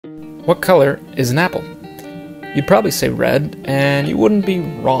What color is an apple? You'd probably say red, and you wouldn't be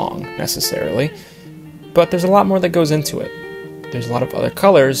wrong, necessarily. But there's a lot more that goes into it. There's a lot of other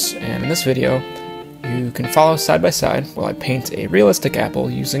colors, and in this video, you can follow side by side while I paint a realistic apple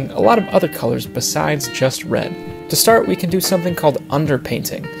using a lot of other colors besides just red. To start, we can do something called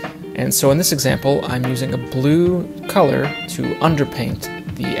underpainting. And so in this example, I'm using a blue color to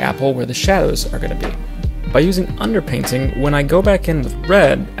underpaint the apple where the shadows are going to be. By using underpainting, when I go back in with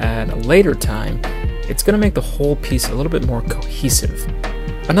red at a later time, it's going to make the whole piece a little bit more cohesive.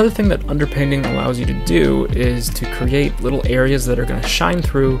 Another thing that underpainting allows you to do is to create little areas that are going to shine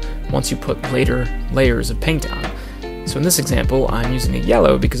through once you put later layers of paint on. So in this example, I'm using a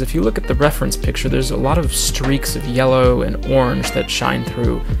yellow because if you look at the reference picture, there's a lot of streaks of yellow and orange that shine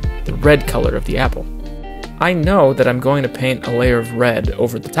through the red color of the apple. I know that I'm going to paint a layer of red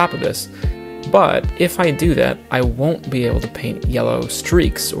over the top of this, but if I do that, I won't be able to paint yellow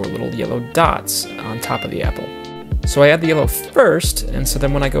streaks or little yellow dots on top of the apple. So I add the yellow first, and so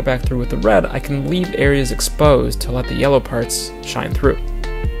then when I go back through with the red, I can leave areas exposed to let the yellow parts shine through.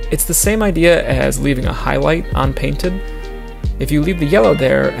 It's the same idea as leaving a highlight unpainted. If you leave the yellow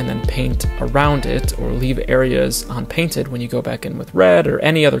there and then paint around it, or leave areas unpainted when you go back in with red or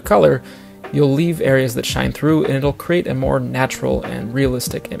any other color, you'll leave areas that shine through and it'll create a more natural and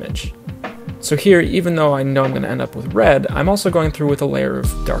realistic image. So here, even though I know I'm going to end up with red, I'm also going through with a layer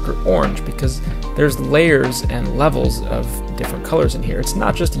of darker orange because there's layers and levels of different colors in here. It's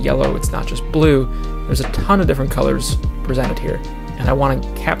not just yellow, it's not just blue, there's a ton of different colors presented here, and I want to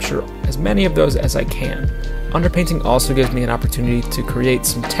capture as many of those as I can. Underpainting also gives me an opportunity to create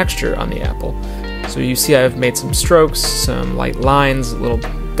some texture on the apple. So you see I've made some strokes, some light lines, little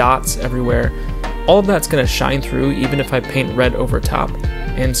dots everywhere. All of that's going to shine through even if I paint red over top.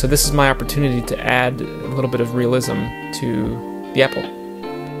 And so this is my opportunity to add a little bit of realism to the apple.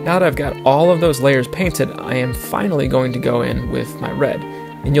 Now that I've got all of those layers painted, I am finally going to go in with my red.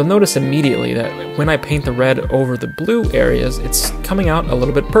 And you'll notice immediately that when I paint the red over the blue areas, it's coming out a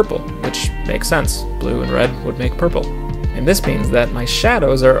little bit purple, which makes sense. Blue and red would make purple. And this means that my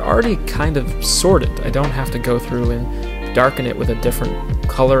shadows are already kind of sorted. I don't have to go through and darken it with a different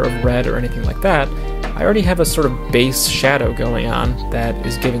color of red or anything like that. I already have a sort of base shadow going on that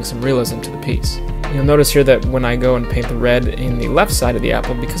is giving some realism to the piece. You'll notice here that when I go and paint the red in the left side of the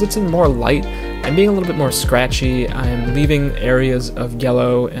apple, because it's in more light, I'm being a little bit more scratchy. I'm leaving areas of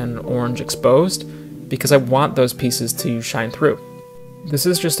yellow and orange exposed because I want those pieces to shine through. This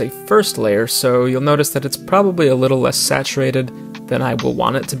is just a first layer, so you'll notice that it's probably a little less saturated than I will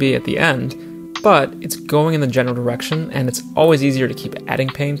want it to be at the end, but it's going in the general direction, and it's always easier to keep adding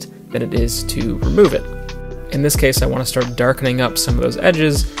paint than it is to remove it. In this case, I want to start darkening up some of those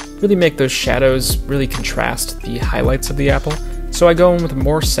edges, really make those shadows really contrast the highlights of the apple. So I go in with a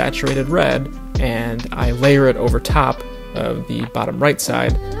more saturated red, and I layer it over top of the bottom right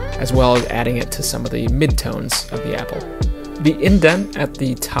side, as well as adding it to some of the midtones of the apple. The indent at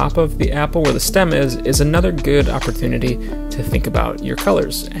the top of the apple where the stem is another good opportunity to think about your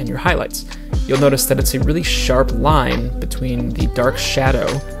colors and your highlights. You'll notice that it's a really sharp line between the dark shadow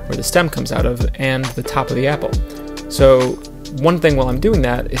where the stem comes out of and the top of the apple. So one thing while I'm doing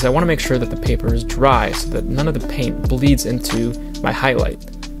that is I want to make sure that the paper is dry so that none of the paint bleeds into my highlight.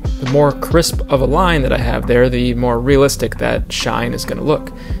 The more crisp of a line that I have there, the more realistic that shine is going to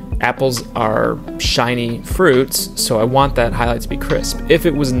look. Apples are shiny fruits, so I want that highlight to be crisp. If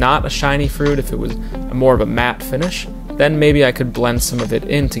it was not a shiny fruit, if it was more of a matte finish, then maybe I could blend some of it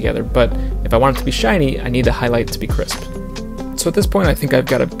in together, but if I want it to be shiny, I need the highlight to be crisp. So at this point, I think I've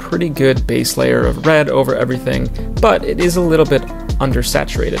got a pretty good base layer of red over everything, but it is a little bit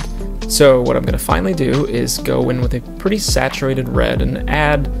undersaturated. So what I'm going to finally do is go in with a pretty saturated red and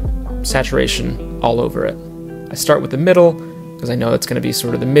add saturation all over it. I start with the middle, because I know that's going to be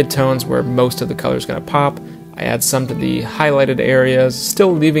sort of the midtones where most of the color is going to pop. I add some to the highlighted areas,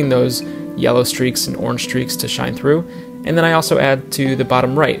 still leaving those yellow streaks and orange streaks to shine through. And then I also add to the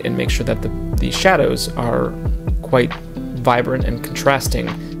bottom right and make sure that the shadows are quite vibrant and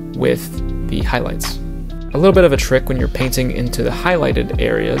contrasting with the highlights. A little bit of a trick when you're painting into the highlighted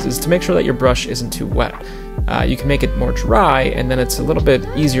areas is to make sure that your brush isn't too wet. You can make it more dry, and then it's a little bit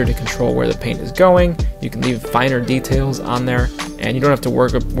easier to control where the paint is going. You can leave finer details on there, and you don't have to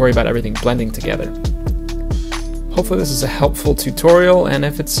worry about everything blending together. Hopefully this is a helpful tutorial, and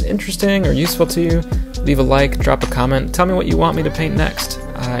if it's interesting or useful to you, leave a like, drop a comment, tell me what you want me to paint next.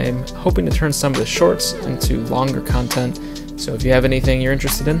 I'm hoping to turn some of the shorts into longer content, so if you have anything you're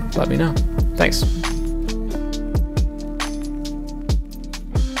interested in, let me know. Thanks.